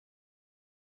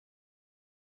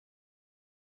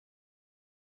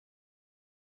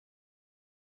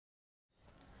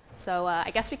So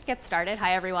I guess we can get started.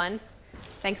 Hi, everyone.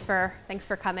 Thanks for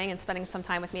coming and spending some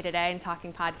time with me today and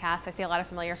talking podcasts. I see a lot of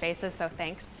familiar faces, so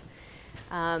thanks.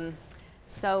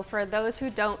 So for those who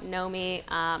don't know me,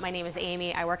 my name is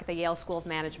Amy. I work at the Yale School of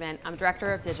Management. I'm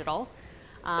director of digital.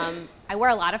 I wear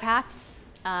a lot of hats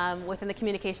within the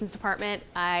communications department.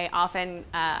 I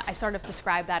sort of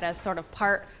describe that as sort of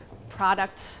part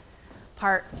product,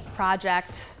 part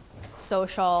project,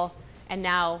 social, and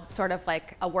now sort of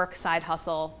like a work side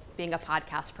hustle being a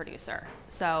podcast producer.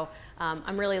 So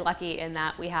I'm really lucky in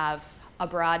that we have a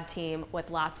broad team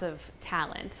with lots of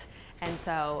talent. And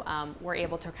so we're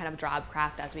able to kind of job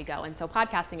craft as we go. And so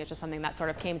podcasting is just something that sort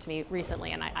of came to me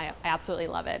recently, and I absolutely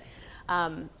love it.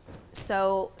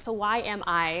 So why am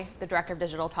I, the director of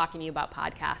digital, talking to you about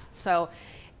podcasts? So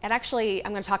I'm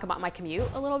going to talk about my commute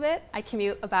a little bit. I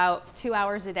commute about 2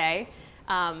 hours a day.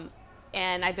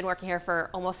 And I've been working here for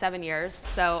almost 7 years.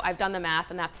 So I've done the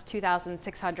math, and that's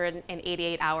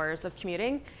 2,688 hours of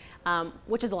commuting,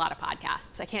 which is a lot of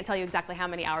podcasts. I can't tell you exactly how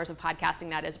many hours of podcasting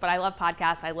that is, but I love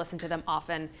podcasts. I listen to them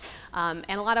often. And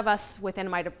a lot of us within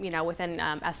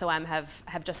SOM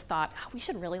have just thought, oh, we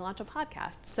should really launch a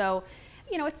podcast. So,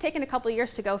 it's taken a couple of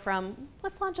years to go from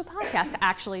let's launch a podcast to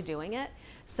actually doing it.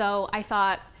 So I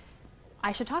thought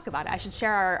I should talk about it. I should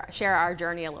share our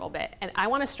journey a little bit. And I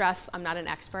want to stress I'm not an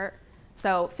expert.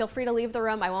 So feel free to leave the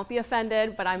room. I won't be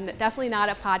offended, but I'm definitely not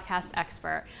a podcast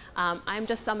expert. I'm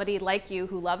just somebody like you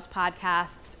who loves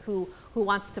podcasts, who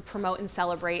wants to promote and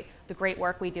celebrate the great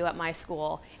work we do at my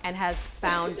school, and has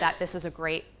found that this is a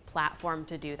great platform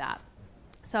to do that.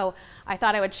 So I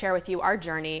thought I would share with you our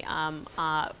journey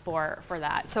for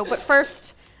that. So, but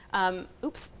first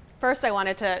I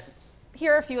wanted to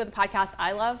hear a few of the podcasts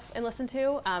I love and listen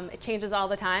to. It changes all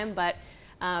the time, but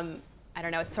I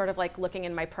don't know, it's sort of like looking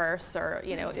in my purse, or,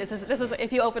 this is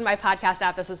if you open my podcast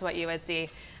app, this is what you would see.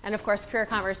 And of course, Career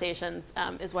Conversations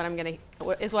is what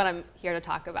I'm here to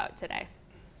talk about today.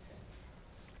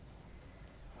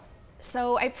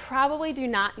 So I probably do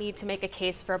not need to make a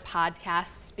case for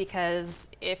podcasts, because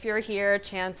if you're here,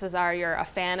 chances are you're a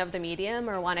fan of the medium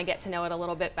or want to get to know it a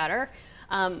little bit better.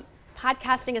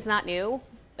 Podcasting is not new.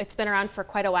 It's been around for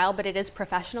quite a while, but it is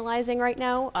professionalizing right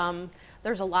now.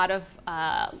 There's a lot of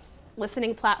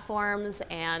listening platforms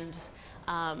and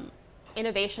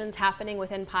innovations happening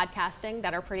within podcasting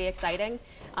that are pretty exciting.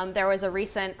 There was a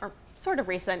recent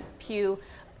Pew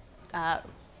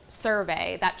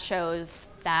survey that shows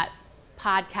that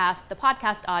the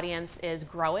podcast audience is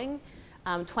growing.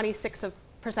 26%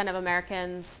 of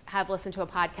Americans have listened to a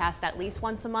podcast at least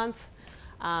once a month,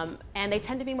 and they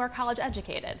tend to be more college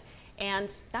educated.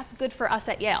 And that's good for us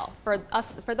at Yale. For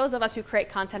those of us who create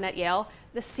content at Yale,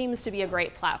 this seems to be a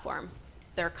great platform.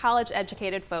 They're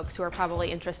college-educated folks who are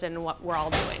probably interested in what we're all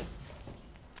doing.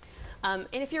 And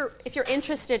if you're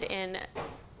interested in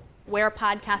where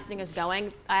podcasting is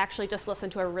going, I actually just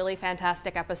listened to a really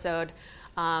fantastic episode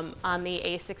on the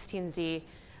A16Z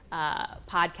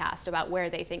podcast about where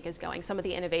they think is going, some of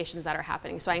the innovations that are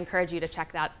happening. So I encourage you to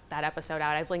check that episode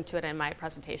out. I've linked to it in my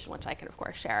presentation, which I can, of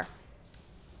course, share.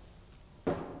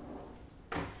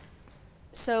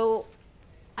 So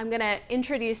I'm going to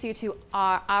introduce you to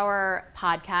our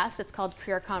podcast. It's called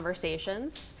Career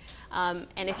Conversations. And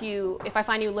if I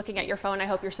find you looking at your phone, I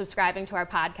hope you're subscribing to our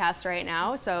podcast right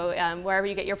now. So wherever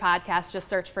you get your podcast, just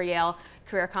search for Yale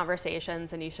Career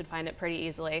Conversations, and you should find it pretty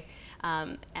easily.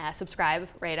 Subscribe,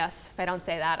 rate us. If I don't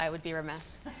say that, I would be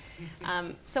remiss.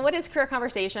 So what is Career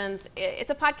Conversations?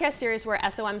 It's a podcast series where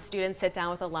SOM students sit down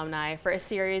with alumni for a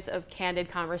series of candid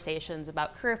conversations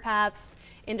about career paths,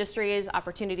 industries,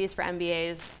 opportunities for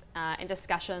MBAs, and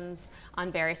discussions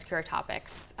on various career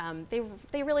topics.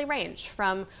 They really range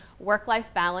from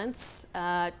work-life balance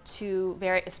to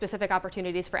very specific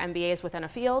opportunities for MBAs within a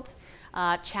field,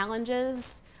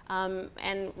 challenges,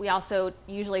 and we also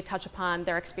usually touch upon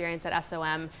their experience at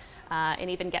SOM and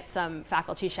even get some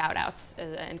faculty shout-outs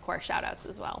and course shout-outs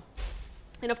as well.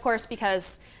 And of course,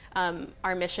 because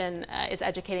our mission is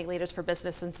educating leaders for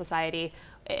business and society,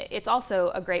 it's also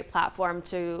a great platform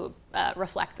to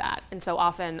reflect that. And so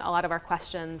often, a lot of our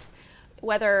questions,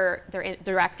 whether they're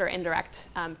direct or indirect,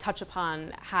 touch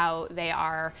upon how they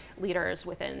are leaders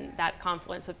within that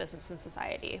confluence of business and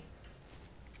society.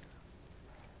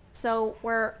 So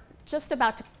we're just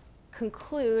about to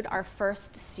conclude our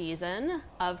first season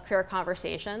of Career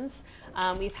Conversations.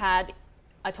 We've had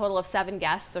a total of 7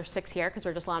 guests. There's 6 here because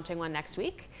we're just launching one next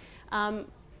week.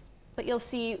 But you'll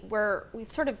see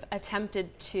we've sort of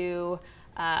attempted to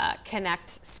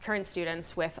connect current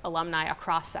students with alumni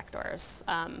across sectors,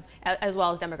 as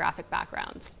well as demographic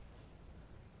backgrounds.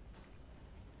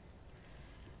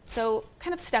 So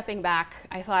kind of stepping back,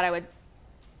 I thought I would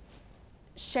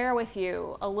share with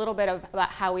you a little bit about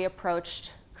how we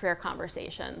approached career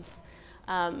conversations.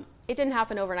 It didn't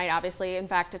happen overnight, obviously. In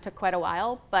fact, it took quite a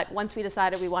while. But once we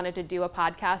decided we wanted to do a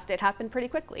podcast, it happened pretty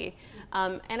quickly.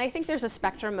 And I think there's a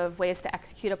spectrum of ways to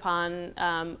execute upon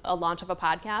a launch of a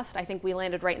podcast. I think we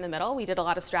landed right in the middle. We did a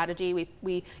lot of strategy.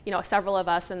 Several of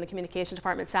us in the communications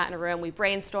department sat in a room. We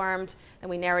brainstormed, and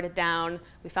we narrowed it down.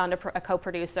 We found a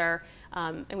co-producer,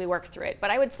 and we worked through it.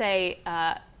 But I would say,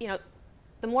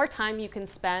 the more time you can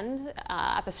spend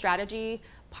at the strategy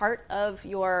part of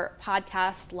your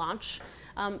podcast launch,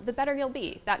 the better you'll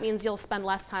be. That means you'll spend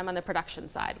less time on the production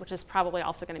side, which is probably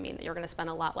also going to mean that you're going to spend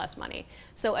a lot less money.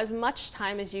 So as much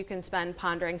time as you can spend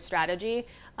pondering strategy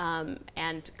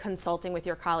and consulting with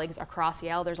your colleagues across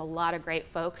Yale, there's a lot of great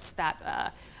folks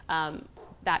that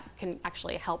can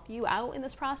actually help you out in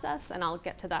this process, and I'll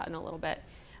get to that in a little bit.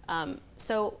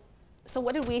 So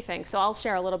what did we think? So I'll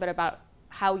share a little bit about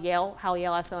how Yale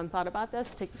SOM thought about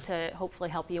this to hopefully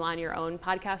help you on your own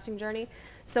podcasting journey.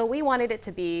 So we wanted it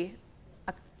to be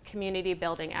a community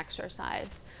building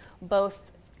exercise,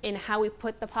 both in how we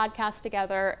put the podcast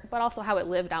together, but also how it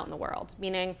lived out in the world.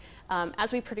 Meaning,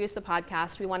 as we produced the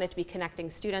podcast, we wanted to be connecting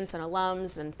students and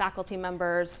alums and faculty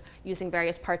members using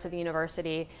various parts of the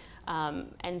university.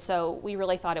 And so we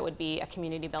really thought it would be a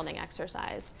community building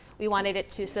exercise. We wanted it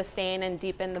to sustain and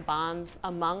deepen the bonds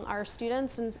among our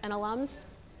students and alums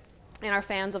and our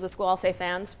fans of the school. I'll say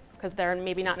fans because they're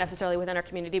maybe not necessarily within our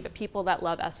community, but people that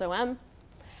love SOM.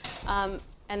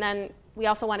 And then we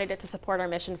also wanted it to support our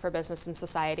mission for business and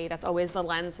society. That's always the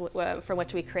lens from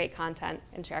which we create content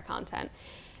and share content.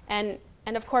 And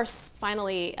of course,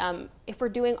 finally, if we're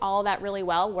doing all that really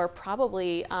well, we're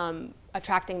probably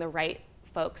attracting the right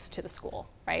folks to the school,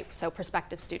 right? So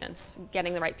prospective students,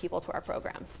 getting the right people to our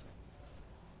programs.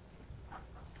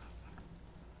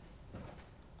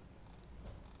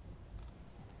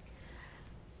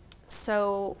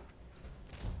 So,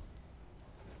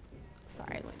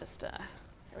 sorry, let me just, here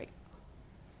we go.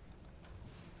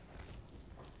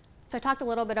 So I talked a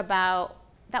little bit about,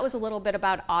 that was a little bit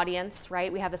about audience, right?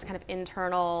 We have this kind of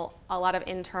a lot of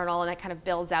internal, and it kind of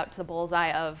builds out to the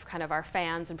bullseye of kind of our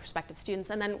fans and prospective students.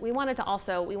 And then we wanted to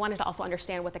also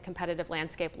understand what the competitive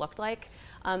landscape looked like.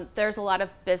 There's a lot of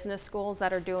business schools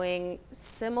that are doing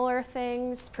similar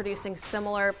things, producing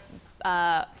similar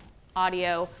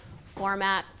audio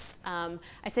formats.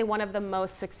 I'd say one of the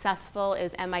most successful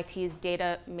is MIT's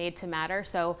Data Made to Matter.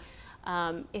 So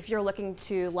if you're looking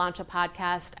to launch a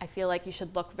podcast, I feel like you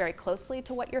should look very closely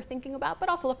to what you're thinking about, but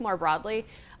also look more broadly.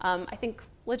 I think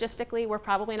logistically, we're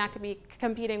probably not going to be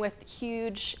competing with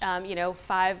huge,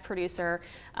 5-producer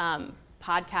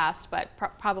podcasts, but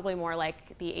probably more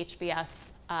like the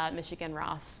HBS, Michigan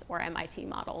Ross, or MIT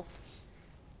models.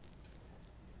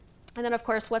 And then, of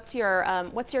course, what's your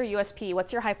USP?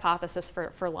 What's your hypothesis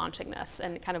for launching this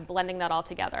and kind of blending that all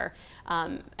together?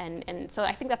 And so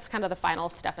I think that's kind of the final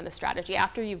step in the strategy.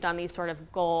 After you've done these sort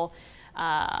of goal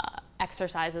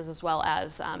exercises as well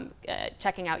as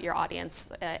checking out your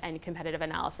audience and competitive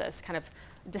analysis, kind of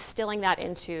distilling that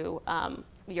into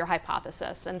your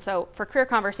hypothesis. And so for career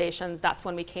conversations, that's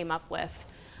when we came up with,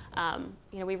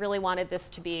 we really wanted this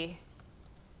to be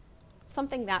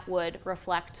something that would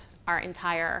reflect our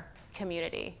entire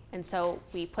community. And so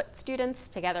we put students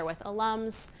together with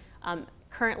alums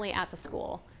currently at the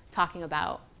school talking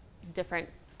about different,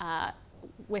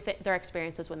 their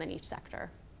experiences within each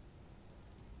sector.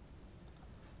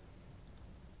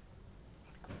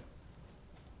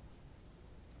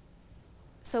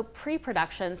 So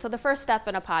pre-production, so the first step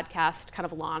in a podcast kind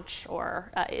of launch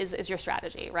is your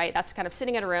strategy, right? That's kind of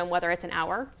sitting in a room, whether it's an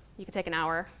hour, you can take an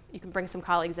hour, you can bring some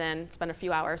colleagues in, spend a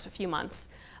few hours, a few months,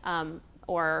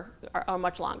 or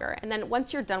much longer. And then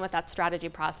once you're done with that strategy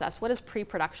process, what does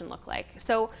pre-production look like?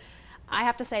 So I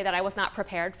have to say that I was not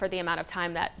prepared for the amount of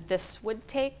time that this would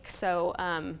take. So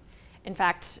in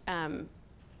fact,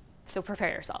 so prepare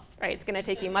yourself, right? It's gonna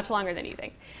take you much longer than you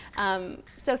think.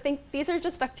 So these are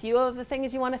just a few of the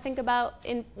things you wanna think about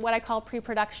in what I call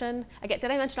pre-production. Again,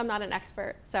 did I mention I'm not an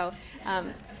expert?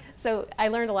 So I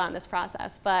learned a lot in this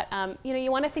process, but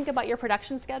you want to think about your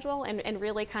production schedule and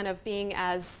really kind of being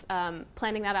as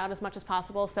planning that out as much as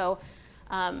possible. So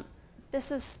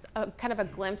this is kind of a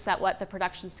glimpse at what the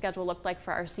production schedule looked like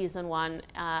for our season 1,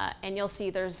 and you'll see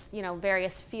there's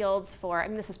various fields for. I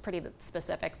mean, this is pretty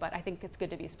specific, but I think it's good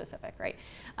to be specific, right?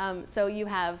 So you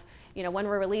have when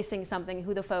we're releasing something,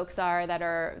 who the folks are that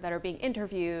are being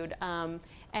interviewed.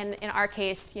 And in our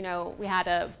case, we had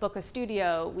to book a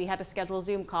studio, we had to schedule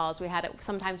Zoom calls,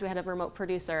 sometimes we had a remote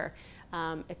producer,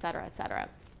 et cetera, et cetera.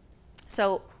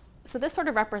 So this sort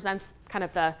of represents kind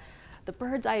of the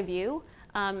bird's eye view.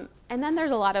 And then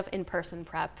there's a lot of in-person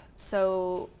prep.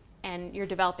 And you're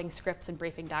developing scripts and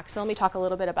briefing docs. So let me talk a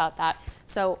little bit about that.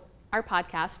 So our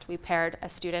podcast, we paired a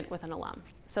student with an alum.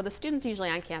 So the student's usually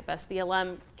on campus. The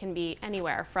alum can be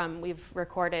anywhere from, we've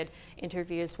recorded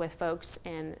interviews with folks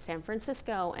in San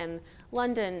Francisco and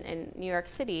London and New York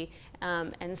City.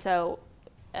 And so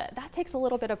that takes a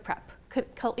little bit of prep.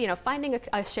 Finding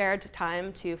a shared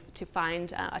time to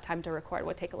find a time to record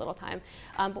would take a little time.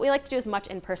 But we like to do as much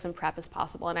in-person prep as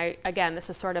possible. And again, this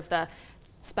is sort of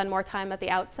spend more time at the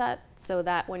outset so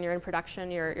that when you're in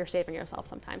production, you're saving yourself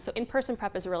some time. So in-person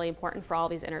prep is really important for all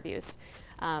these interviews.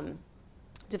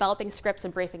 Developing scripts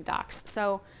and briefing docs.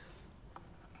 So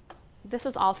this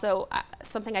is also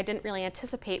something I didn't really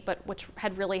anticipate, but which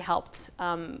had really helped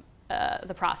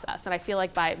the process. And I feel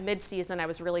like by mid-season, I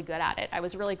was really good at it. I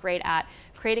was really great at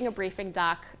creating a briefing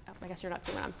doc. Oh, I guess you're not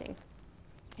seeing what I'm seeing.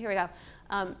 Here we go.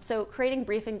 So creating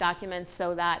briefing documents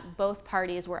so that both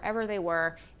parties, wherever they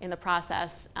were in the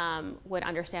process, would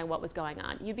understand what was going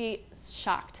on. You'd be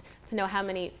shocked to know how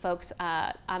many folks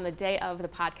on the day of the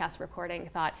podcast recording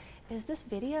thought, is this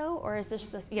video or is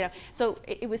this just, so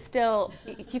it was still,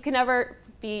 you can never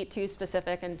be too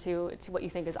specific and to what you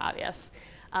think is obvious.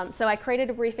 So I created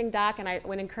a briefing doc, and I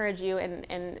would encourage you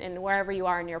in wherever you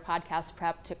are in your podcast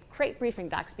prep to create briefing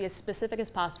docs, be as specific as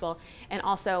possible, and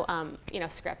also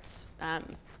scripts. I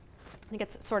think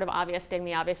it's sort of obvious, stating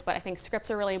the obvious, but I think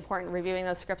scripts are really important, reviewing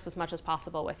those scripts as much as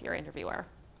possible with your interviewer.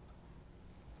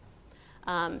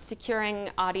 Securing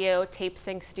audio, tape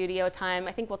sync, studio time.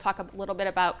 I think we'll talk a little bit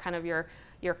about kind of your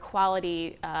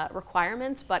quality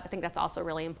requirements, but I think that's also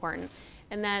really important.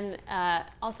 And then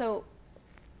also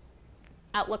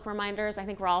Outlook reminders. I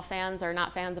think we're all fans or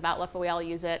not fans of Outlook, but we all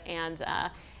use it. And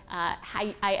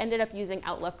I ended up using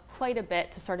Outlook quite a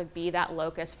bit to sort of be that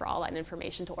locus for all that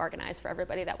information to organize for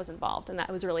everybody that was involved, and that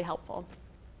was really helpful.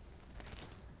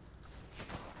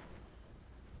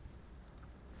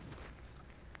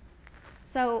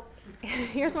 So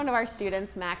here's one of our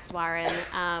students, Max Warren,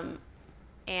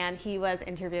 and he was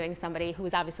interviewing somebody who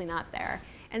was obviously not there.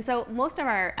 And so most of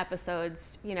our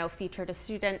episodes, featured a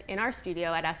student in our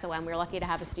studio at SOM. We were lucky to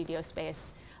have a studio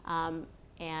space and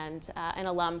an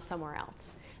alum somewhere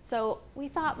else. So we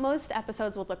thought most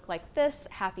episodes would look like this: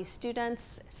 happy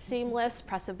students, seamless,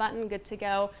 press a button, good to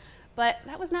go. But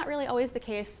that was not really always the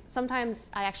case.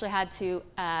 Sometimes I actually had to,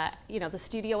 the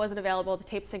studio wasn't available, the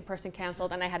tape sync person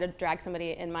canceled, and I had to drag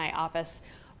somebody in my office,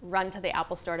 run to the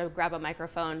Apple store to grab a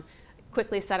microphone,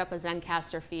 quickly set up a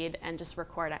Zencaster feed, and just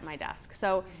record at my desk.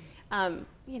 So,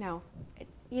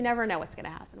 you never know what's going to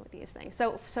happen with these things.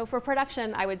 So for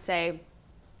production, I would say,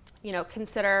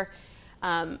 consider,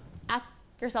 ask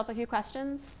yourself a few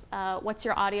questions. What's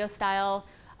your audio style?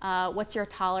 What's your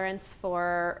tolerance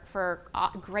for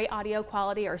great audio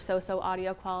quality or so-so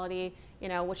audio quality,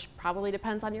 which probably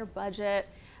depends on your budget.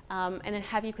 And then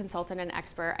have you consulted an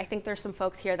expert? I think there's some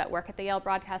folks here that work at the Yale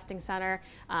Broadcasting Center,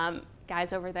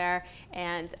 guys over there.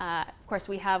 And of course,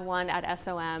 we have one at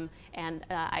SOM, and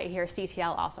I hear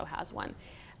CTL also has one.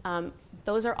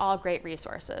 Those are all great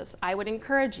resources. I would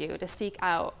encourage you to seek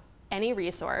out any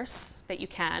resource that you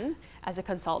can as a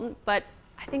consultant, but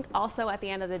I think also at the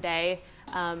end of the day,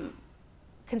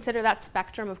 consider that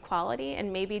spectrum of quality,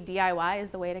 and maybe DIY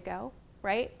is the way to go,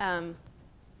 right?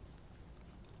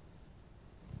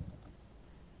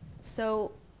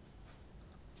 So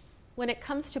when it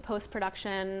comes to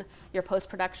post-production, your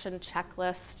post-production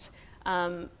checklist,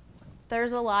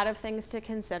 there's a lot of things to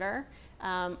consider.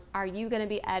 Are you going to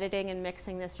be editing and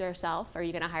mixing this yourself? Or are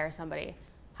you going to hire somebody?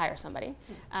 Hire somebody.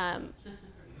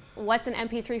 What's an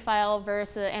MP3 file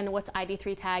and what's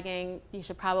ID3 tagging? You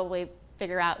should probably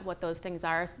figure out what those things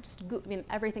are.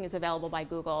 Everything is available by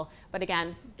Google, but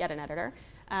again, get an editor.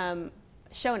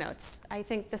 Show notes. I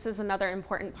think this is another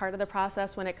important part of the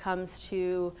process when it comes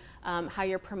to how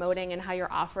you're promoting and how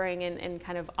you're offering and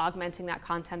kind of augmenting that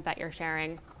content that you're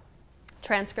sharing.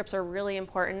 Transcripts are really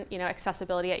important.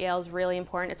 Accessibility at Yale is really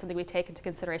important. It's something we take into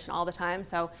consideration all the time.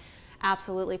 So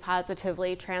absolutely,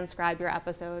 positively transcribe your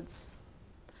episodes.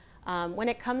 When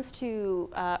it comes to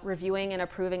reviewing and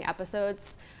approving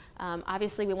episodes,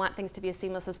 obviously we want things to be as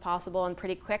seamless as possible and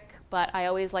pretty quick, but I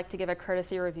always like to give a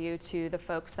courtesy review to the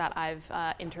folks that I've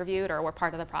interviewed or were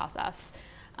part of the process.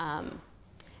 And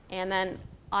then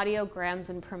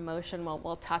audiograms and promotion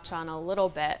we'll touch on a little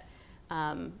bit.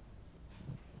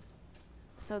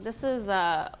 So this is,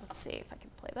 let's see if I can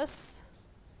play this.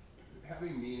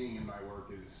 Having meaning in my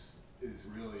work is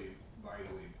really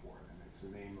vitally important, and it's the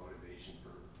main motivation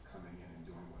for coming in and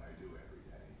doing what I do every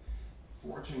day.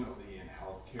 Fortunately, in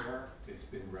healthcare, it's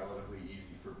been relatively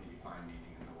easy for me to find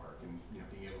meaning in the work, and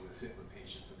being able to sit with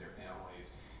patients and their families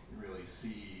and really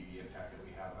see the impact that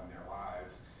we have on their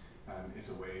lives is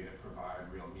a way to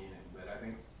provide real meaning. But I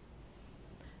think.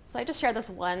 So I just shared this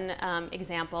one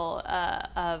example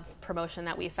of promotion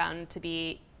that we found to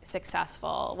be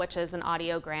successful, which is an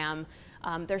audiogram.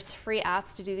 There's free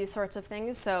apps to do these sorts of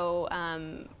things. So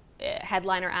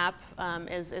Headliner app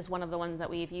is one of the ones that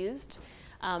we've used.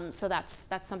 So that's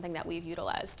something that we've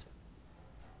utilized.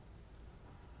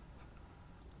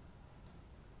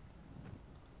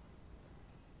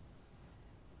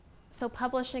 So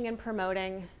publishing and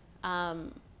promoting,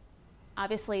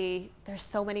 obviously there's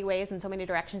so many ways and so many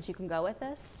directions you can go with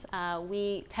this.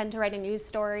 We tend to write a news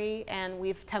story and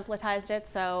we've templatized it,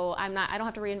 so I don't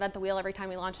have to reinvent the wheel every time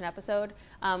we launch an episode.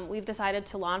 We've decided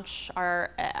to launch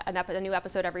a new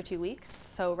episode every 2 weeks,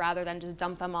 so rather than just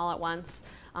dump them all at once.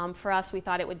 For us, we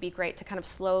thought it would be great to kind of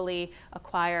slowly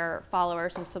acquire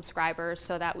followers and subscribers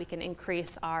so that we can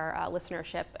increase our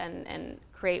listenership and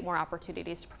create more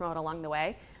opportunities to promote along the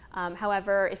way.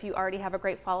 However, if you already have a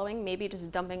great following, maybe just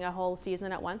dumping a whole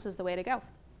season at once is the way to go,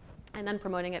 and then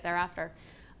promoting it thereafter.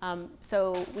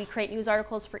 So we create news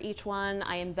articles for each one.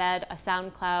 I embed a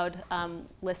SoundCloud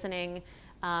listening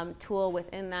tool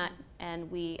within that, and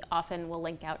we often will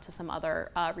link out to some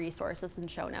other resources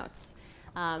and show notes.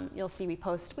 You'll see we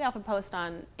often post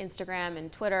on Instagram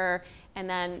and Twitter, and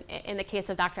then in the case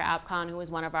of Dr. Apkon, who was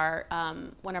one of our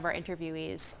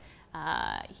interviewees,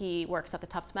 he works at the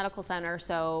Tufts Medical Center,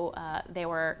 so they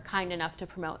were kind enough to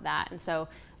promote that. And so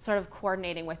sort of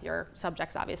coordinating with your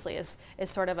subjects, obviously, is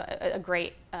sort of a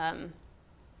great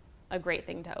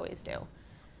thing to always do.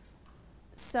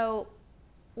 So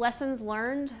lessons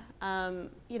learned,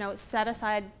 set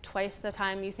aside twice the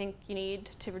time you think you need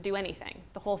to do anything,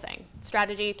 the whole thing.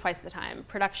 Strategy, twice the time.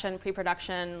 Production,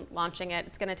 pre-production, launching it,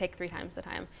 it's going to take 3 times the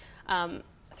time.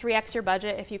 3x your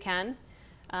budget if you can.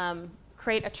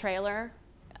 Create a trailer.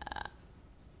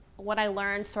 What I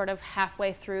learned sort of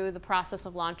halfway through the process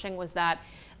of launching was that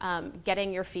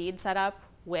getting your feed set up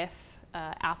with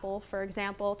Apple, for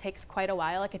example, takes quite a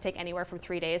while. It could take anywhere from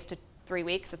 3 days to 3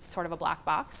 weeks. It's sort of a black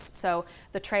box. So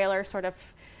the trailer sort of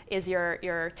is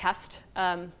your test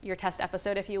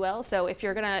episode, if you will. So if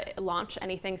you're going to launch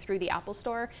anything through the Apple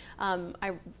Store,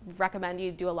 I recommend you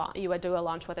would do a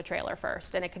launch with a trailer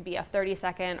first, and it could be a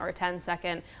 30-second or a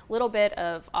 10-second little bit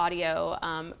of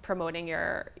audio promoting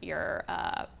your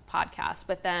podcast.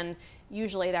 But then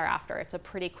usually thereafter, it's a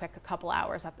pretty quick, a couple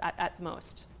hours at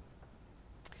most.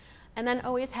 And then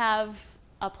always have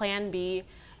a plan B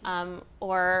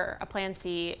or a plan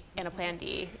C and a plan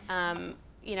D.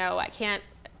 I can't.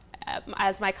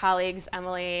 As my colleagues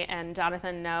Emily and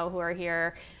Jonathan know, who are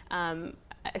here,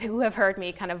 who have heard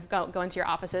me kind of go into your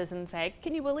offices and say,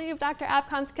 "Can you believe Dr.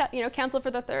 Apkon's canceled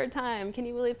for the 3rd time? Can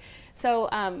you believe?"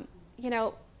 So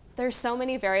there's so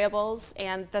many variables,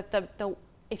 and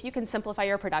if you can simplify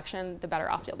your production, the better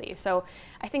off you'll be. So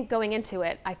I think going into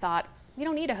it, I thought, we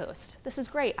don't need a host. This is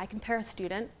great. I can pair a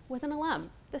student with an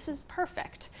alum. This is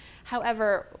perfect.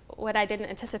 However, what I didn't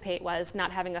anticipate was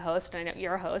not having a host, and I know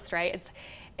you're a host, right?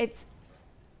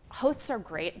 Hosts are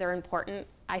great, they're important.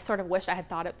 I sort of wish I had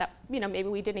thought that, maybe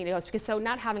we did need a host, because so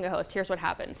not having a host, here's what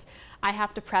happens. I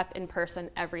have to prep in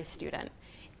person every student.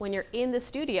 When you're in the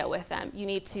studio with them, you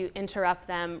need to interrupt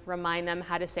them, remind them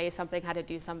how to say something, how to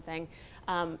do something.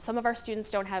 Some of our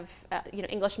students don't have,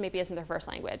 English maybe isn't their first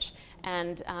language.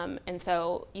 And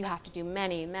so you have to do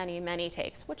many, many, many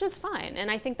takes, which is fine. And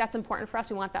I think that's important for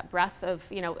us. We want that breadth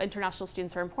of, international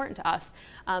students are important to us.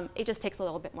 It just takes a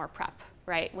little bit more prep,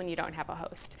 right, when you don't have a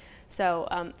host. So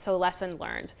lesson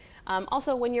learned.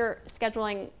 Also, when you're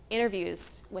scheduling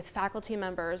interviews with faculty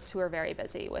members who are very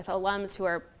busy, with alums who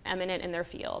are eminent in their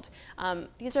field,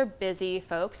 these are busy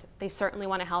folks. They certainly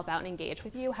want to help out and engage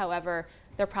with you. However,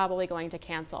 they're probably going to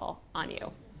cancel on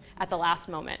you at the last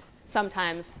moment,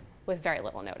 sometimes with very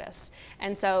little notice.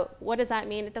 And so what does that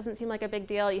mean? It doesn't seem like a big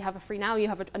deal. You have a free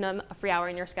hour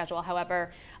in your schedule.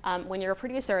 However, when you're a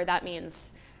producer, that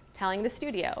means telling the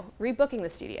studio, rebooking the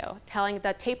studio, telling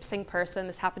the tape sync person,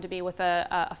 this happened to be with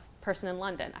a person in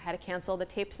London. I had to cancel the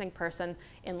tape sync person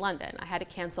in London. I had to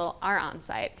cancel our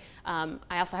on-site.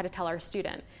 I also had to tell our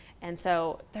student. And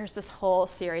so there's this whole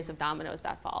series of dominoes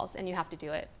that falls, and you have to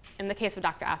do it. In the case of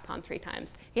Dr. Apkon, 3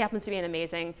 times. He happens to be an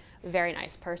amazing, very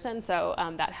nice person, so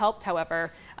that helped.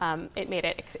 However, it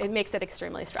makes it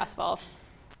extremely stressful.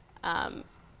 I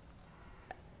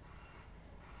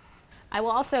will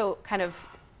also kind of,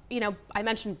 I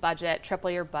mentioned budget,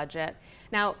 triple your budget.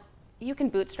 Now, you can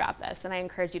bootstrap this, and I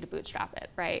encourage you to bootstrap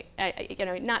it, right?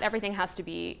 Not everything has to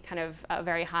be kind of a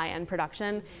very high-end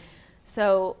production.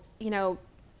 So,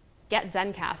 get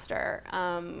Zencaster,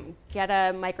 get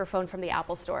a microphone from the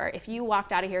Apple Store. If you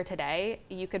walked out of here today,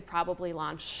 you could probably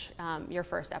launch your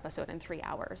first episode in 3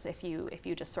 hours if you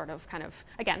just sort of kind of,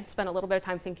 again, spend a little bit of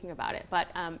time thinking about it. But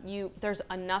there's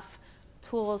enough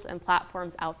tools and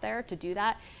platforms out there to do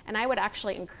that. And I would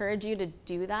actually encourage you to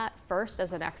do that first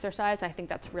as an exercise. I think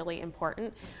that's really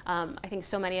important. I think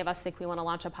so many of us think we want to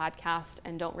launch a podcast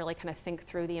and don't really kind of think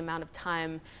through the amount of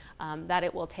time that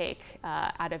it will take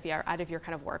out of your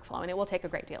kind of workflow. And it will take a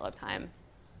great deal of time.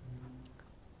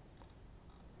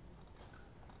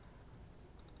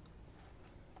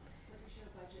 What is your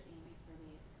budget, Amy, for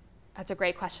these? That's a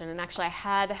great question. And actually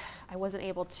I wasn't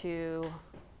able to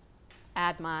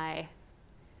add my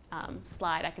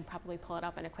slide. I could probably pull it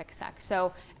up in a quick sec.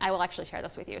 So I will actually share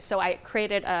this with you. So I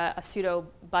created a pseudo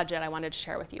budget I wanted to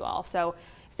share with you all. So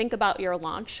think about your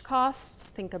launch costs,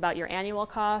 think about your annual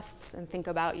costs, and think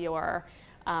about your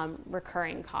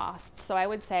recurring costs. So I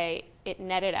would say it can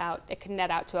net out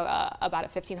to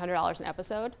about $1,500 an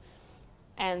episode.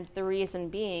 And the reason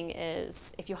being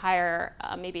is if you hire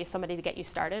maybe somebody to get you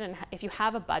started, and if you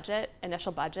have a budget,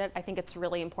 initial budget, I think it's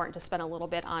really important to spend a little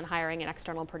bit on hiring an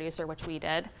external producer, which we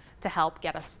did, to help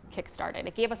get us kick-started.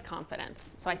 It gave us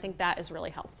confidence, so I think that is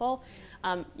really helpful.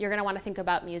 You're going to want to think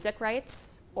about music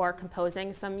rights or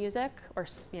composing some music or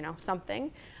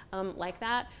something like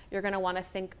that. You're going to want to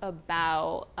think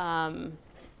about,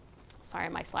 sorry,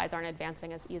 my slides aren't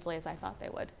advancing as easily as I thought they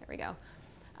would. There we go.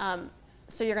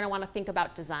 So you're going to want to think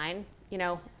about design.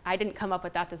 I didn't come up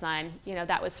with that design.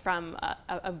 That was from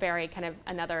a very kind of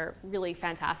another really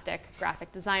fantastic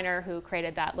graphic designer who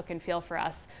created that look and feel for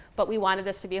us. But we wanted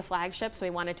this to be a flagship, so we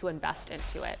wanted to invest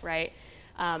into it, right?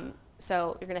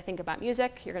 So you're going to think about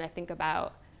music. You're going to think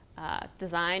about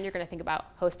design. You're going to think about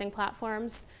hosting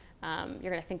platforms. You're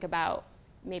going to think about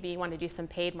maybe you want to do some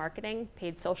paid marketing,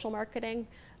 paid social marketing.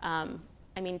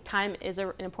 I mean, time is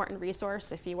an important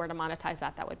resource. If you were to monetize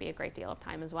that, that would be a great deal of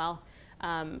time as well.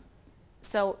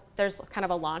 So there's kind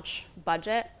of a launch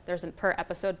budget, there's a per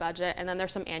episode budget, and then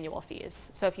there's some annual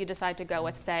fees. So if you decide to go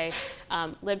with, say,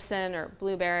 Libsyn or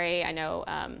Blueberry, I know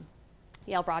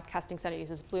Yale Broadcasting Center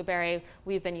uses Blueberry.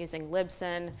 We've been using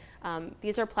Libsyn.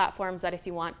 These are platforms that if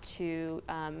you want to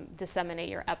disseminate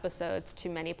your episodes to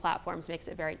many platforms, makes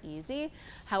it very easy.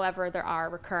 However, there are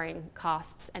recurring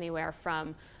costs anywhere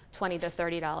from $20 to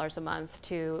 $30 a month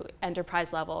to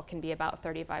enterprise level can be about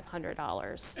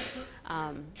 $3,500.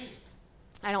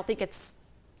 I don't think it's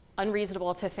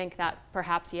unreasonable to think that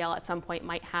perhaps Yale at some point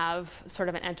might have sort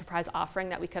of an enterprise offering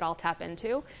that we could all tap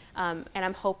into. And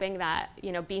I'm hoping that,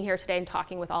 being here today and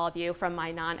talking with all of you from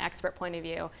my non-expert point of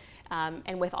view,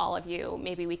 and with all of you,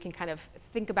 maybe we can kind of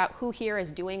think about who here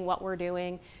is doing what we're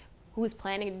doing, who's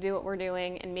planning to do what we're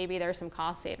doing, and maybe there's some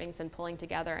cost savings in pulling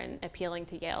together and appealing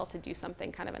to Yale to do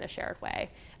something kind of in a shared way,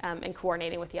 and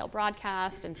coordinating with Yale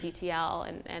Broadcast and CTL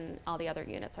and all the other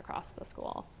units across the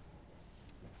school.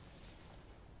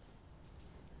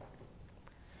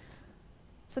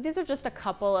 So these are just a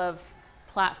couple of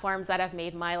platforms that have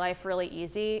made my life really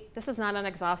easy. This is not an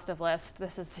exhaustive list.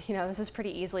 This is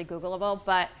pretty easily Googleable,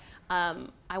 but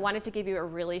I wanted to give you a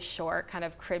really short kind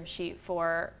of crib sheet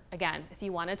for, again, if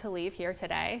you wanted to leave here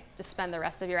today, just spend the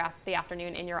rest of the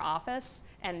afternoon in your office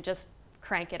and just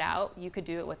crank it out, you could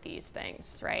do it with these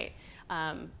things, right?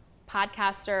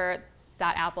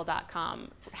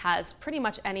 Podcaster.apple.com has pretty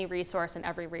much any resource and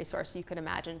every resource you could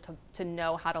imagine to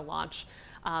know how to launch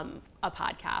a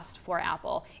podcast for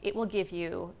Apple. It will give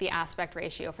you the aspect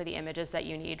ratio for the images that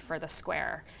you need for the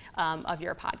square of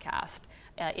your podcast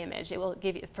image. It will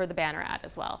give you for the banner ad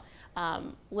as well.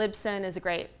 Libsyn is a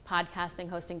great podcasting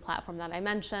hosting platform that I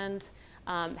mentioned.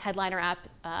 Headliner app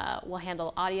will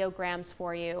handle audiograms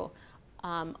for you.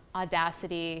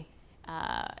 Audacity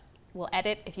will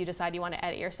edit if you decide you want to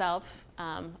edit yourself.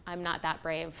 I'm not that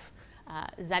brave.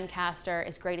 Zencaster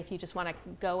is great if you just want to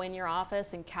go in your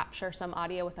office and capture some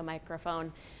audio with a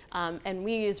microphone. And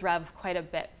we use Rev quite a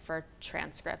bit for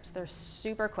transcripts. They're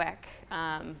super quick,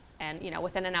 and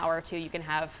within an hour or two you can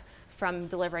have, from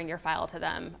delivering your file to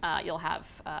them, you'll have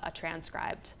a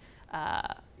transcribed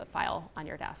file on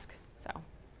your desk. So. Are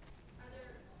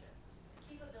there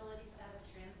capabilities that are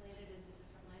translated into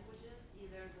different languages,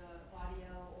 either the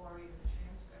audio or even the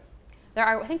transcript? There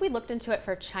are. I think we looked into it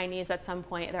for Chinese at some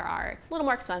point. There are. A little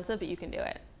more expensive, but you can do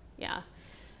it. Yeah.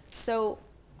 So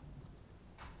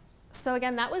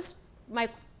again, that was my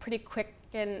pretty quick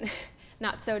and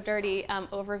not so dirty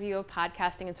overview of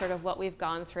podcasting and sort of what we've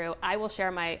gone through. I will share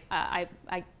my, I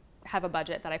have a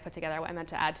budget that I put together. I meant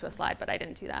to add to a slide, but I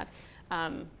didn't do that.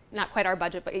 Not quite our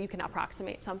budget, but you can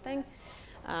approximate something.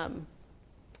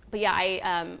 But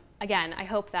yeah, again, I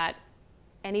hope that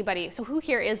anybody, so who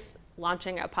here is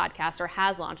launching a podcast or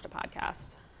has launched a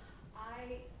podcast?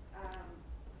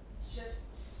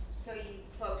 So you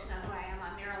folks know who I am.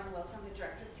 I'm Marilyn Wilkes. I'm the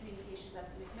Director of Communications at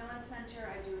the Macmillan Center.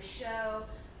 I do a show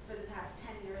for the past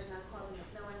 10 years now called the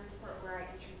Macmillan Report, where I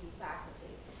interview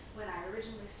faculty. When I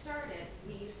originally started,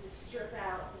 we used to strip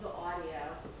out the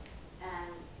audio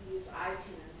and use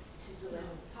iTunes to deliver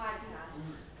the podcast.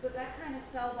 But that kind of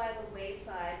fell by the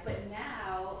wayside. But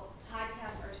now,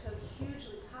 podcasts are so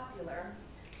hugely popular,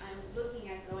 I'm looking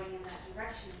at going in that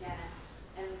direction again.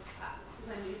 And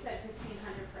when you said 1,500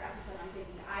 per episode, I'm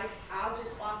thinking I'll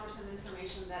just offer some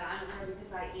information that I'm aware,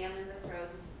 because I am in the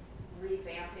throes of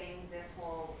revamping this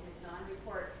whole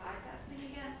non-report podcast thing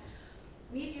again.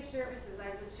 Media services,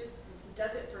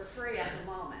 does it for free at the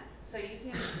moment. So you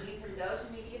can go to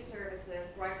media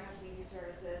services, broadcast media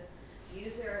services,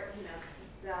 use their,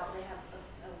 they have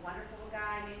a wonderful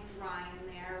guy named Ryan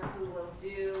there who will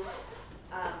do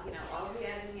all of the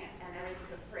editing and everything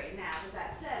for free. Now, with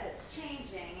that said, it's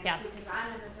changing, and because I'm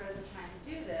in the throes of trying to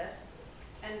do this,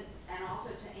 and also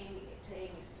to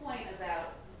Amy's point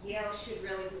about Yale should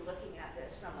really be looking at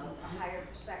this from a higher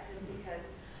perspective,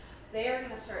 because they are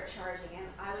going to start charging, and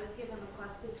I was given the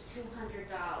cost of $200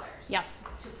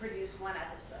 to produce one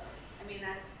episode. I mean,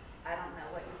 I don't know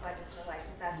what your budgets are like,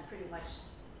 but that's pretty much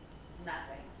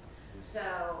nothing. So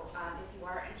if you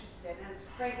are interested, and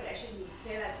frankly, I shouldn't even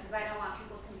say that because I don't want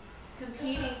people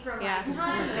competing for my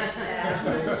time with this,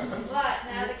 but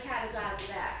now the cat is out of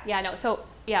the bag. Yeah, no, so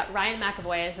Ryan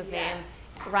McAvoy is his name.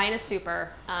 Ryan is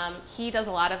super. He does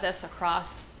a lot of this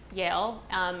across Yale,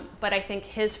 but I think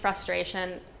his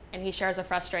frustration, and he shares a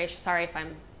frustration, sorry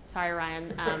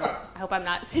Ryan, I hope I'm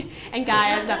not, and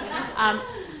Guy,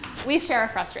 we share a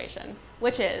frustration,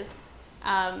 which is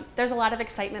there's a lot of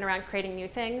excitement around creating new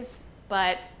things,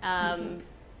 but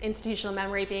institutional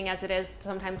memory being as it is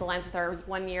sometimes aligns with our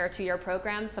 1 year or 2 year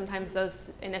programs. Sometimes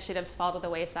those initiatives fall to the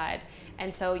wayside.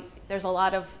 And so there's a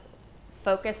lot of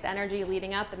focused energy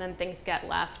leading up, and then things get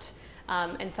left.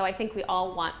 And so I think we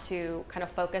all want to kind of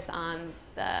focus on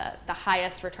the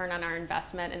highest return on our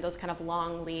investment and those kind of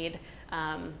long lead,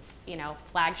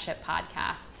 flagship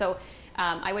podcasts. So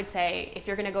I would say if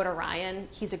you're going to go to Ryan,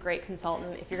 he's a great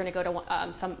consultant. If you're going to go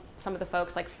to some of the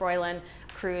folks like Froylan,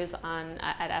 Cruz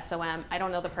at SOM, I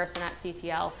don't know the person at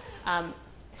CTL,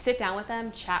 sit down with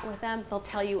them, chat with them. They'll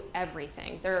tell you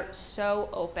everything. They're so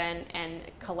open and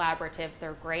collaborative.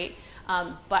 They're great.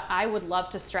 But I would love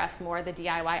to stress more the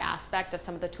DIY aspect of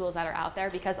some of the tools that are out there,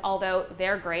 because although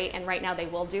they're great and right now they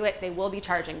will do it, they will be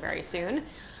charging very soon.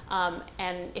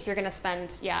 And if you're going to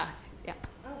spend,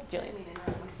 Julian.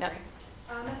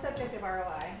 On the subject of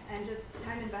ROI and just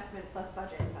time investment plus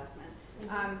budget investment,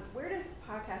 where does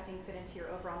podcasting fit into your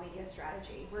overall media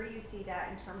strategy? Where do you see that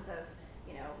in terms of,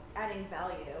 adding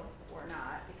value or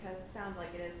not? Because it sounds like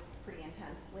it is pretty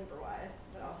intense labor-wise,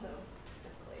 but also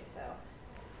fiscally. So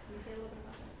can you say a little bit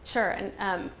about that? Sure,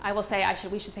 and I will say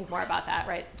we should think more about that,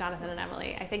 right, Jonathan and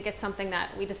Emily? I think it's something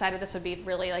that we decided this would be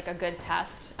really like a good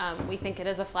test. We think it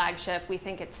is a flagship. We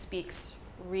think it speaks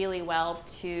really well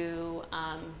to,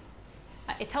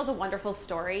 it tells a wonderful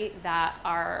story about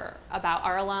our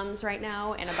alums right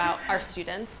now and about our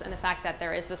students, and the fact that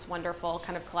there is this wonderful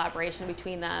kind of collaboration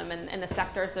between them and the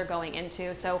sectors they're going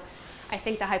into. So I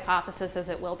think the hypothesis is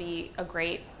it will be a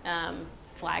great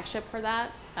flagship for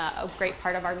that, a great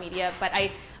part of our media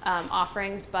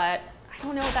offerings, but I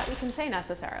don't know that we can say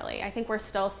necessarily. I think we're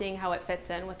still seeing how it fits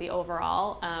in with the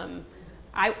overall.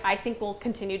 I think we'll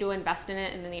continue to invest in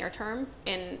it in the near term.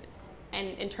 And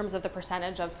in terms of the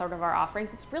percentage of sort of our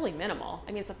offerings, it's really minimal.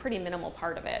 I mean, it's a pretty minimal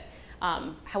part of it.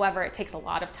 However, it takes a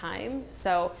lot of time.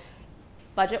 So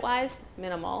budget-wise,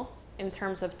 minimal. In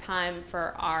terms of time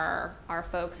for our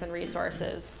folks and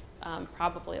resources,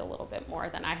 probably a little bit more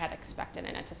than I had expected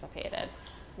and anticipated.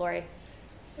 Lori?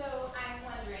 So I'm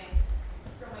wondering,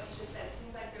 from what you just said, it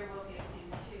seems like there will be a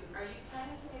season 2. Are you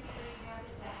planning to maybe revamp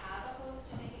it to have a host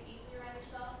to make it easier on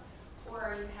yourself? Or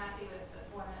are you happy with the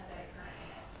format that it currently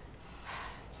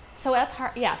is? So that's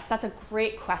hard. Yes, that's a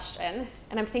great question,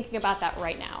 and I'm thinking about that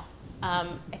right now.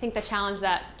 I think the challenge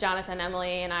that Jonathan,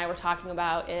 Emily, and I were talking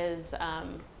about is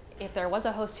if there was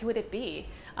a host, who would it be?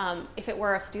 If it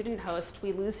were a student host,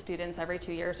 we lose students every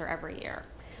 2 years or every year.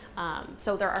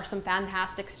 So there are some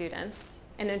fantastic students,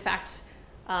 and in fact,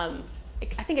 I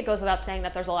think it goes without saying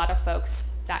that there's a lot of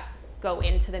folks that go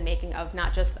into the making of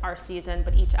not just our season,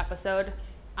 but each episode.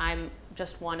 I'm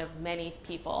just one of many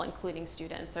people, including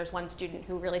students. There's one student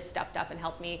who really stepped up and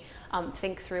helped me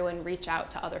think through and reach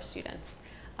out to other students.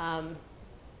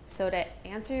 So to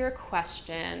answer your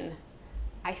question,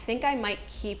 I think I might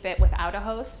keep it without a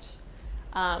host.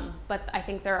 But I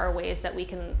think there are ways that we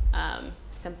can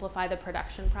simplify the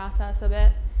production process a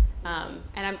bit.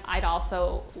 And I'd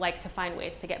also like to find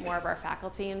ways to get more of our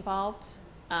faculty involved,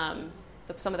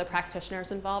 some of the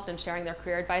practitioners involved in sharing their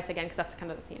career advice, again, because that's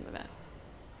kind of the theme of it.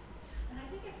 And I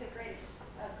think it's a great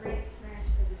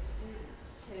experience for the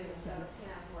students too. So it's,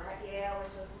 we're at Yale, we're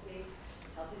supposed to be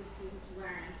helping the students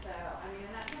learn. So, I mean,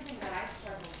 and that's something that I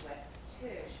struggled with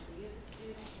too. Should we use a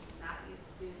student? Should we not use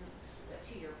a student? But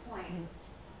to your point,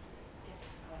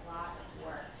 it's a lot of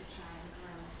work to try and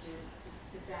groom a student, to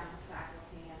sit down with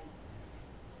faculty and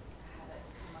have it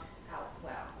come out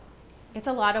well. It's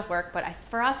a lot of work, but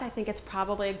for us, I think it's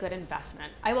probably a good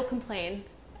investment. I will complain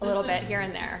a little bit here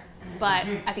and there, but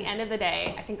at the end of the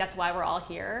day, I think that's why we're all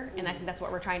here, and I think that's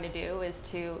what we're trying to do, is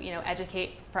to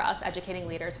educate, for us, educating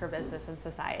leaders for business and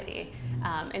society.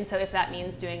 And so if that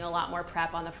means doing a lot more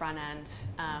prep on the front end,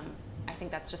 I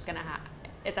think that's just going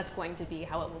to that's going to be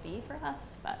how it will be for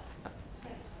us. But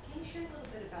can you share a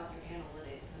little bit about your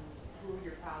analytics and who are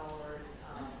your followers?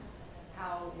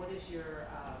 What is your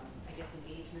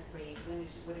engagement rate?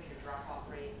 What is your drop-off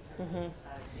rate in terms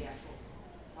of the actual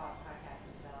podcast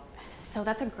themselves? So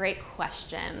that's a great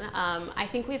question. I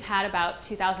think we've had about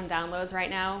 2,000 downloads right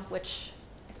now, which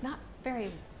is not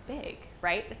very big,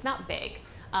 right? It's not big.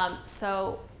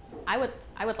 So I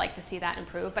would like to see that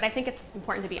improve, but I think it's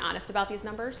important to be honest about these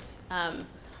numbers.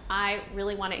 I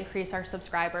really want to increase our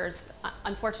subscribers.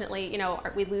 Unfortunately,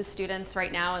 we lose students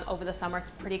right now, and over the summer it's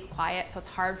pretty quiet, so it's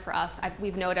hard for us.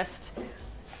 We've noticed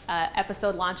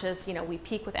episode launches, we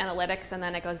peak with analytics and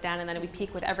then it goes down, and then we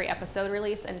peak with every episode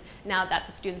release. And now that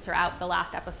the students are out, the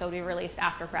last episode we released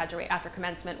after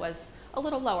commencement was a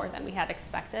little lower than we had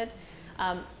expected.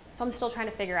 So I'm still trying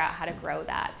to figure out how to grow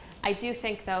that. I do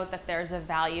think, though, that there's a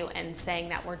value in saying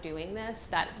that we're doing this,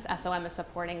 that SOM is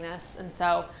supporting this, and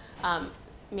so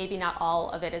maybe not all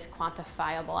of it is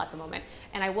quantifiable at the moment.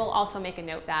 And I will also make a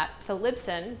note that, so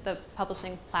Libsyn, the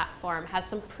publishing platform, has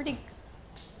some pretty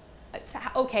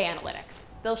okay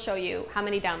analytics. They'll show you how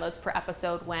many downloads per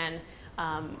episode when.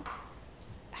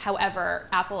 However,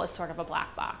 Apple is sort of a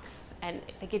black box, and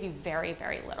they give you very,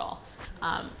 very little.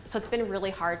 So it's been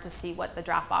really hard to see what the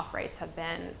drop-off rates have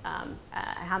been, and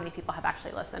how many people have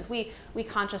actually listened. We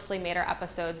consciously made our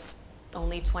episodes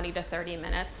only 20 to 30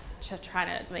 minutes to try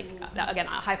to make, again, a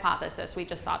hypothesis. We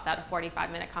just thought that a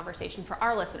 45-minute conversation for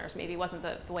our listeners maybe wasn't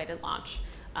the way to launch.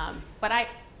 But I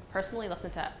personally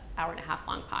listen to hour-and-a-half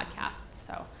long podcasts.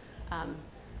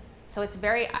 So it's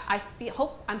very,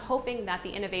 I'm hoping that the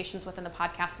innovations within the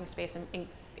podcasting space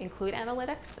include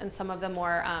analytics and some of the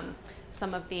more,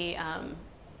 the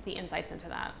insights into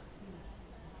that.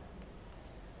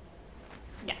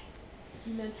 Yes?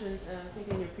 You mentioned, I think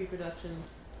in your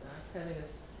pre-productions, having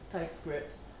a tight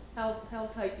script. How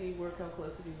tight do you work? How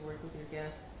closely do you work with your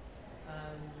guests?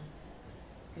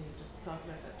 Can you just talk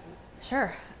about that, please?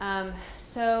 Sure.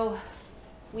 So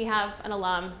we have an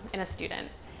alum and a student.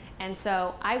 And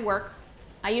so I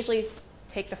usually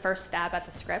take the first stab at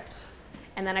the script,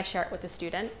 and then I share it with the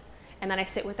student, and then I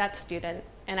sit with that student,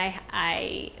 and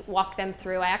I walk them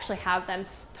through. I actually have them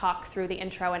talk through the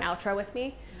intro and outro with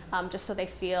me, just so they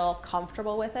feel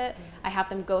comfortable with it. I have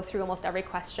them go through almost every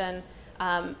question.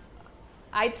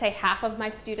 I'd say half of the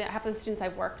students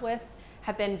I've worked with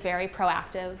have been very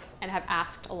proactive and have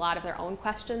asked a lot of their own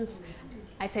questions.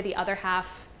 I'd say the other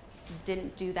half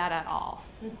didn't do that at all.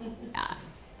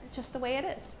 It's just the way it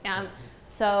is.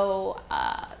 So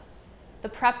the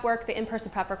prep work, the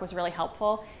in-person prep work was really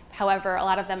helpful. However, a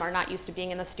lot of them are not used to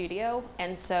being in the studio,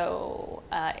 and so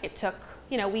it took,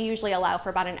 we usually allow for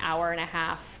about an hour and a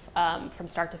half from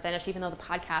start to finish. Even though the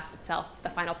podcast itself, the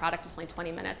final product, is only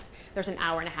 20 minutes, there's an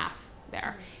hour and a half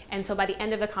there. And so by the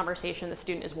end of the conversation, the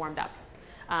student is warmed up.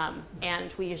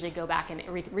 And we usually go back and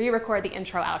re-record the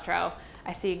intro, outro.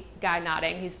 I see Guy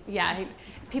nodding.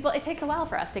 It takes a while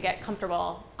for us to get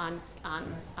comfortable on.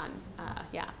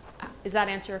 Does that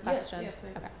answer your question? Yes.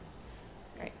 Okay.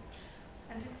 Great.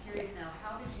 I'm just curious now,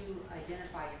 how did you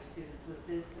identify your students? Was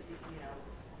this,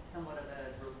 somewhat of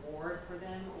a reward for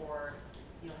them, or,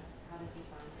 how did you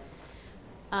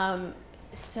find them?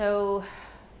 So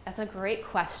that's a great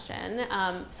question.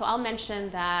 So I'll mention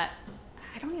that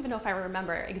I don't even know if I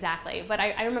remember exactly, but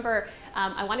I remember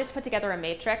I wanted to put together a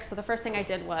matrix. So the first thing I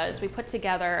did was we put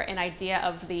together an idea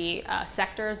of the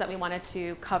sectors that we wanted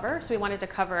to cover. So we wanted to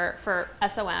cover, for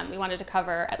SOM, we wanted to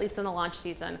cover, at least in the launch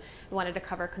season, we wanted to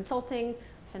cover consulting,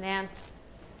 finance,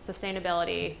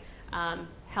 sustainability,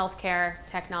 healthcare,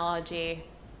 technology,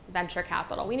 venture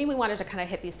capital. We knew we wanted to kind of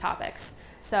hit these topics.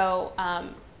 So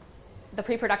the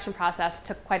pre-production process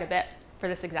took quite a bit for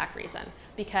this exact reason,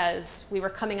 because we were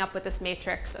coming up with this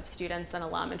matrix of students and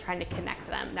alum and trying to connect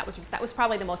them. That was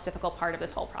probably the most difficult part of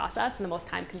this whole process and the most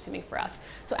time consuming for us.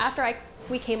 So after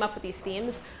we came up with these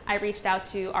themes, I reached out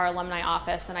to our alumni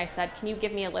office and I said, can you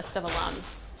give me a list of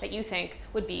alums that you think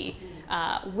would be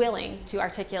willing to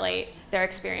articulate their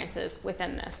experiences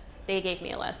within this? They gave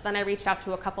me a list. Then I reached out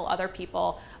to a couple other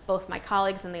people, both my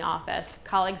colleagues in the office,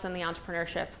 colleagues in the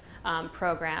entrepreneurship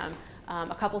program,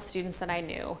 a couple students that I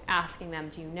knew, asking them,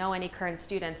 do you know any current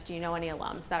students? Do you know any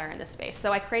alums that are in this space?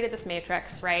 So I created this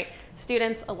matrix, right?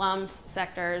 Students, alums,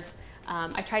 sectors.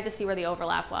 I tried to see where the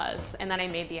overlap was, and then I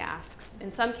made the asks.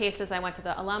 In some cases, I went to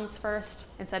the alums first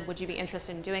and said, would you be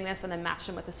interested in doing this, and then matched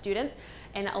them with a student.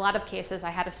 In a lot of cases,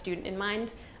 I had a student in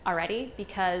mind already,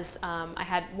 because I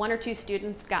had 1 or 2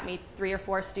 students got me 3 or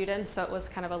 4 students, so it was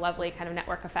kind of a lovely kind of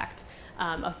network effect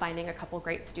of finding a couple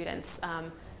great students.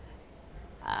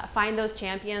 Find those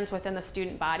champions within the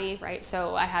student body, right?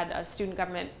 So I had a student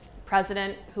government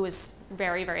president who was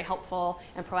very, very helpful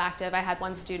and proactive. I had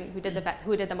one student who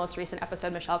did the most recent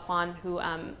episode, Michelle Kwan, who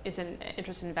is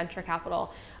interested in venture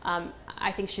capital.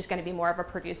 I think she's going to be more of a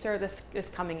producer this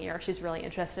coming year. She's really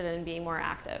interested in being more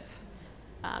active.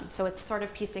 So it's sort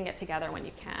of piecing it together when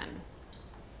you can.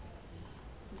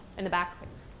 In the back.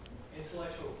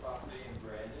 Intellectual property and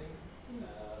branding.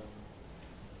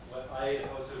 I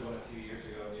hosted one a few years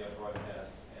ago in Yale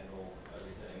Broadcast, handle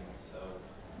everything, so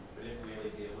we didn't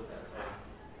really deal with that. So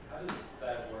how does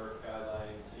that work?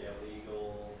 Guidelines, yeah,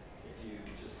 legal, if you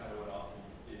just kind of went off and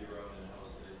did your own and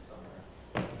hosted it somewhere?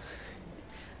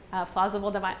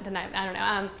 Plausible denial, I don't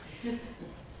know.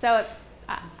 So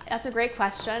that's a great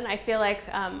question. I feel like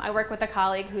I work with a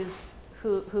colleague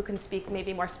who can speak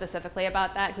maybe more specifically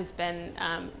about that, who's been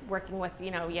working with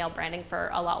Yale branding for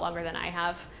a lot longer than I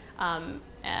have.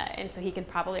 And so he can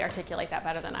probably articulate that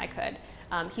better than I could.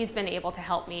 He's been able to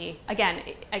help me. Again,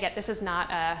 this is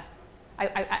not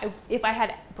if I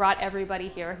had brought everybody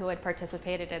here who had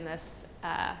participated in this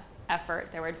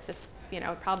effort, there would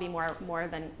probably more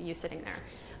than you sitting there.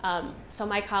 So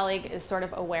my colleague is sort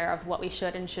of aware of what we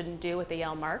should and shouldn't do with the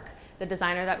Yale mark. The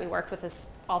designer that we worked with is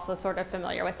also sort of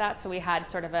familiar with that, so we had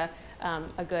sort of a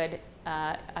good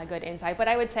insight. But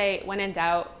I would say, when in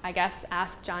doubt, I guess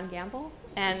ask John Gamble,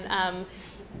 and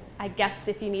I guess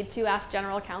if you need to, ask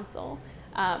General Counsel.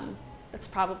 That's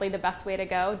probably the best way to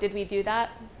go. Did we do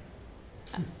that?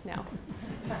 No.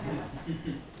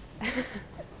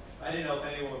 I didn't know if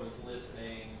anyone was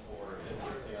listening, or it's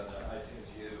certainly on the iTunes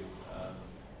U.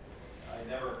 I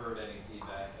never heard any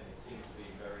feedback, and it seems to be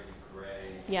very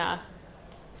gray. Yeah. In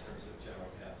terms of General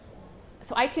Counsel.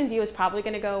 So iTunes U is probably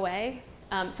going to go away.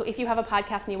 So if you have a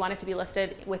podcast and you want it to be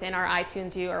listed within our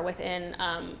iTunes U or within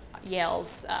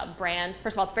Yale's brand,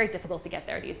 first of all, it's very difficult to get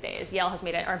there these days. Apple has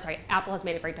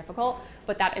made it very difficult,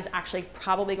 but that is actually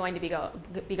probably going to be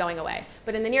going away.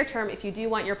 But in the near term, if you do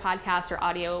want your podcast or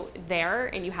audio there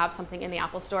and you have something in the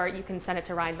Apple Store, you can send it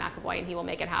to Ryan McAvoy and he will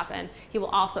make it happen. He will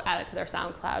also add it to their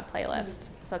SoundCloud playlist.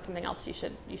 So that's something else you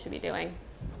should be doing.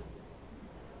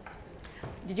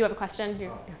 Did you have a question?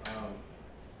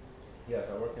 Yes,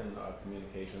 I work in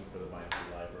communications for the Miami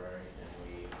Library,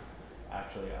 and I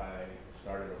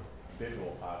started a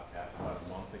visual podcast about a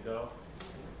month ago.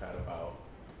 We've had about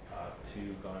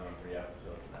 2 going on 3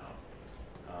 episodes now.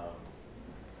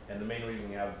 And the main reason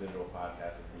we have a visual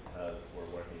podcast is because we're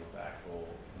working with actual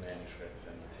manuscripts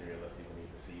and material that people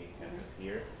need to see and can't just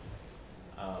hear.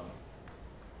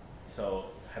 So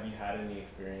have you had any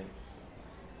experience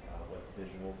with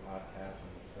visual podcasts,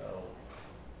 and so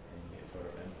any sort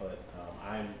of input?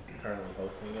 I'm currently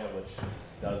hosting it, which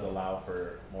does allow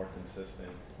for more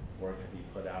consistent work to be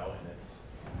put out, and it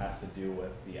has to do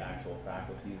with the actual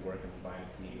faculty working to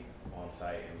keep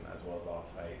on-site and as well as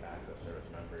off-site access service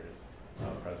members,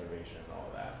 preservation, and all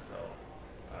of that. So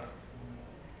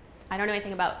I don't know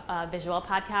anything about visual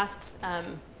podcasts.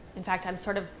 In fact, I'm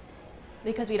sort of,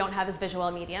 because we don't have this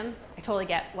visual medium, I totally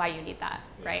get why you need that,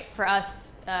 right? For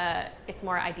us, it's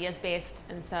more ideas based,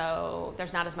 and so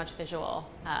there's not as much visual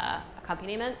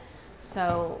accompaniment.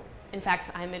 So in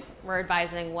fact, we're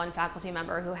advising one faculty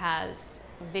member who has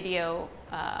video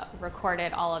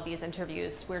recorded all of these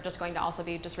interviews. We're just going to also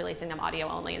be just releasing them audio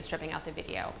only and stripping out the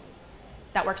video.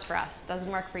 That works for us,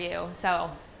 doesn't work for you.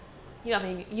 So you have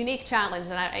a unique challenge,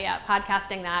 and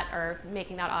podcasting that or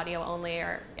making that audio only,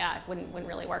 or wouldn't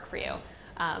really work for you.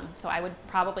 So I would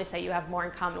probably say you have more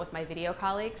in common with my video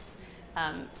colleagues.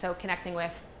 So connecting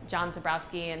with John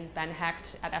Zabrowski and Ben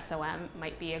Hecht at SOM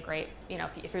might be a great,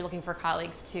 if you're looking for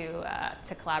colleagues to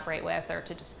collaborate with or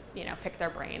to just pick their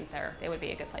brain, they would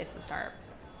be a good place to start.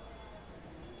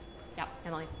 Yep,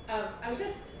 Emily.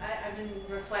 I've been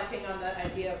reflecting on the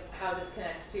idea of how this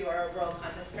connects to our overall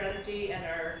content strategy and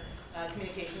our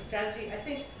communication strategy. I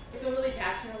feel really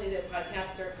passionately that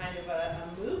podcasts are kind of a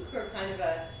MOOC, or kind of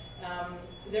a,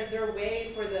 they're a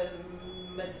way for the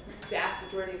vast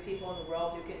majority of people in the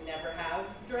world who can never have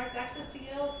direct access to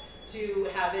Yale to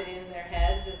have it in their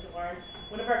heads and to learn.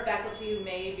 One of our faculty who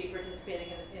may be participating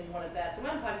in one of the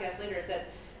SOM podcasts later said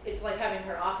it's like having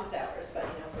her office hours, but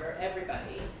for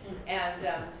everybody. And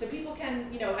so people can,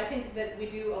 I think that we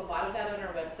do a lot of that on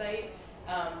our website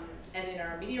and in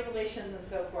our media relations and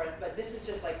so forth, but this is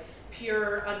just like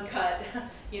pure, uncut,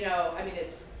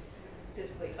 it's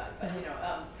physically cut, but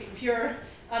pure,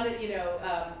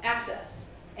 access.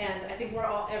 And I think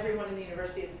everyone in the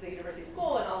university, it's the university's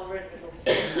goal, and all of our individual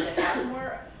students to have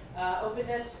more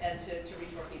openness and to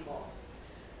reach more people.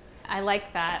 I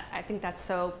like that. I think that's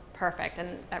so perfect,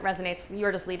 and that resonates. You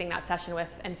were just leading that session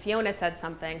with, and Fiona said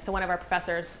something. So one of our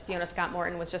professors, Fiona Scott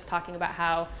Morton, was just talking about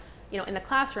how, in the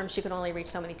classroom she can only reach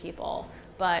so many people,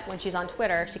 but when she's on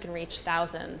Twitter, she can reach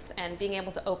thousands. And being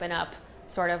able to open up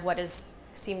sort of what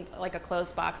seemed like a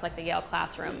closed box, like the Yale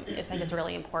classroom, I think is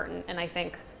really important. And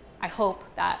I hope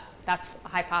that that's a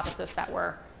hypothesis that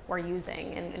we're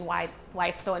using, and why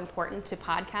it's so important to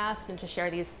podcast and to share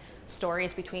these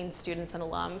stories between students and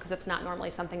alum, because it's not normally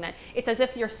something that, it's as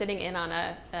if you're sitting in on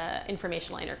a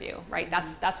informational interview, right?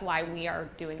 That's why we are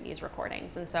doing these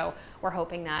recordings. And so we're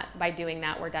hoping that by doing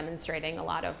that, we're demonstrating a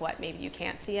lot of what maybe you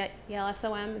can't see at Yale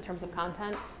SOM in terms of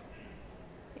content.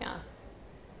 Yeah.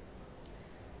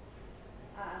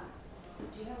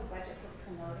 Do you have a budget for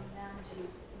promoting them? Do you,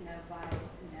 buy,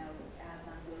 ads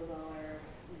on Google or,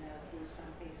 boost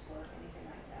on Facebook, anything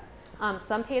like that?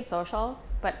 Some paid social,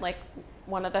 but like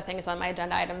one of the things on my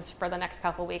agenda items for the next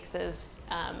couple weeks is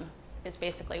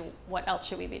basically what else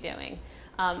should we be doing.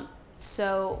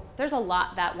 So there's a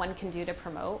lot that one can do to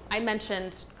promote. I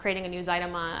mentioned creating a news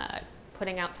item,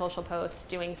 putting out social posts,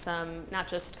 doing some, not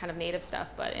just kind of native stuff,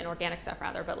 but organic stuff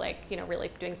rather, but like,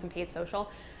 really doing some paid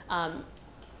social.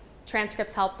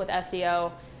 Transcripts help with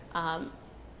SEO.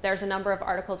 There's a number of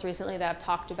articles recently that have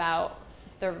talked about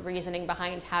the reasoning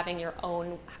behind having a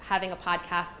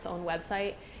podcast's own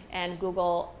website, and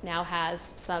Google now has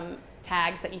some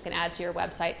tags that you can add to your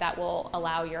website that will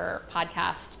allow your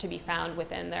podcast to be found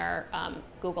within their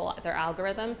their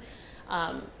algorithm.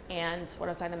 And what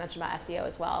else was I going to mention about SEO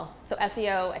as well? So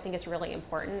SEO, I think, is really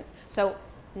important. So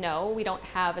no, we don't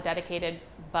have a dedicated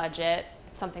budget.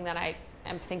 It's something that I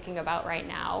am thinking about right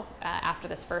now after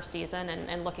this first season,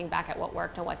 and looking back at what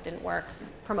worked and what didn't work.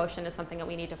 Promotion is something that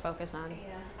we need to focus on.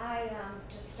 Yeah, I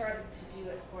just started to do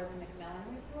it for the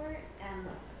Macmillan report, and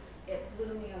it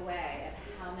blew me away at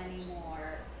how many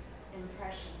more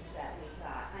impressions that we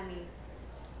got. I mean,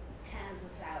 tens of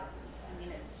thousands. I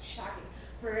mean, it's shocking.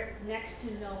 For next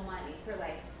to no money, for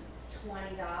like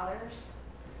 $20.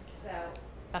 So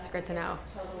that's great to know.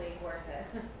 It's totally worth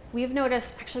it. We've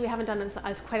noticed, actually we haven't done this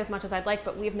quite as much as I'd like,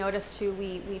 but we've noticed too,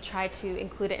 we try to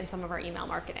include it in some of our email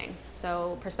marketing.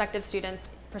 So prospective student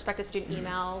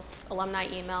emails, alumni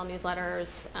email,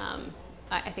 newsletters,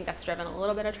 I think that's driven a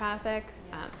little bit of traffic,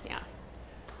 yeah.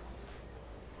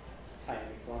 Hi, I'm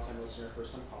a long-time listener,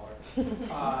 first-time caller.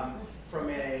 From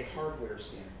a hardware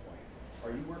standpoint,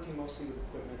 are you working mostly with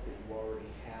equipment that you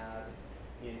already had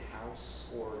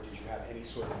in-house, or did you have any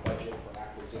sort of budget for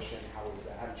acquisition? How was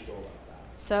that? How did you go about that?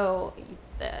 So,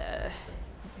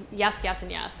 yes,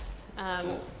 and yes.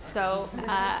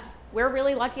 We're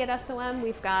really lucky at SOM.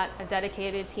 We've got a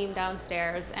dedicated team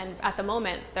downstairs, and at the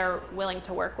moment, they're willing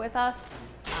to work with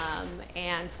us.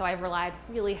 And so I've relied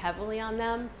really heavily on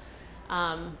them.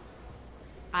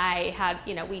 I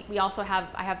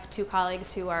have two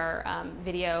colleagues who are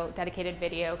dedicated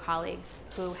video colleagues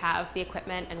who have the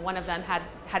equipment, and one of them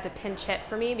had to pinch hit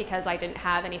for me because I didn't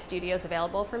have any studios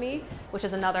available for me, which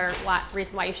is another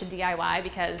reason why you should DIY,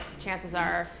 because chances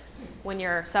are when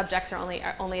your subjects are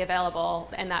only available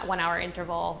in that 1 hour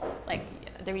interval, like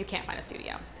you can't find a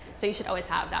studio. So you should always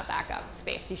have that backup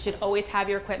space. You should always have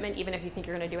your equipment, even if you think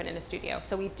you're going to do it in a studio.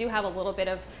 So we do have a little bit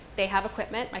of, they have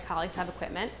equipment, my colleagues have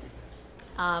equipment.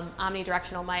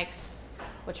 Omnidirectional mics,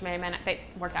 which may or may not, they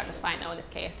worked out just fine though in this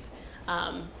case.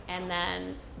 And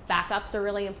then backups are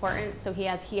really important. So he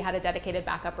had a dedicated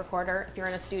backup recorder. If you're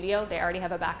in a studio, they already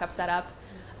have a backup set up.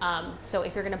 So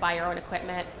if you're going to buy your own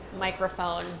equipment,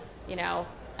 microphone,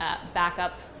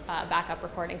 backup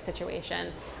recording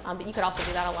situation. But you could also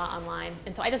do that a lot online.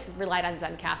 And so I just relied on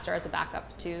Zencaster as a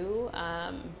backup too.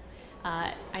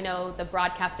 I know the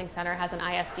Broadcasting Center has an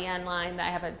ISDN line.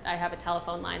 That I have a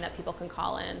telephone line that people can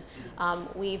call in.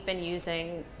 We've been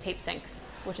using tape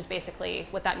syncs, which is basically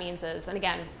what that means is, and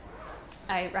again,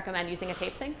 I recommend using a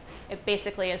tape sync. It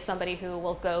basically is somebody who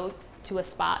will go to a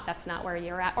spot that's not where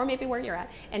you're at, or maybe where you're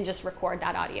at, and just record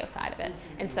that audio side of it.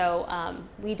 And so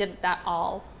we did that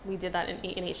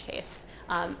in each case.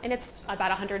 And it's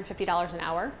about $150 an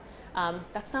hour.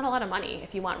 That's not a lot of money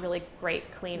if you want really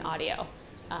great, clean audio.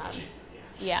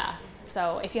 Yeah,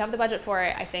 so if you have the budget for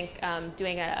it, I think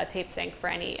doing a tape sync for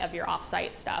any of your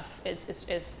off-site stuff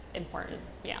is important,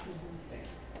 yeah.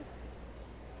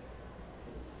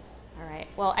 All right,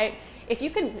 well, if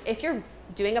you're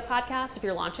doing a podcast, if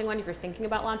you're launching one, if you're thinking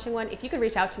about launching one, if you could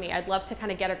reach out to me, I'd love to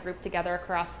kind of get a group together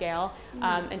across Yale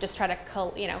and just try to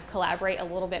collaborate a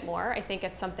little bit more. I think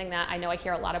it's something that I know I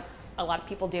hear a lot of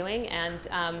people doing, and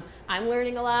I'm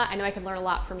learning a lot. I know I can learn a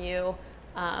lot from you.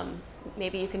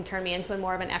 Maybe you can turn me into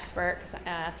more of an expert,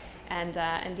 and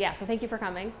yeah, so thank you for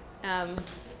coming,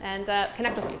 and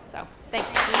connect with me, so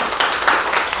thanks.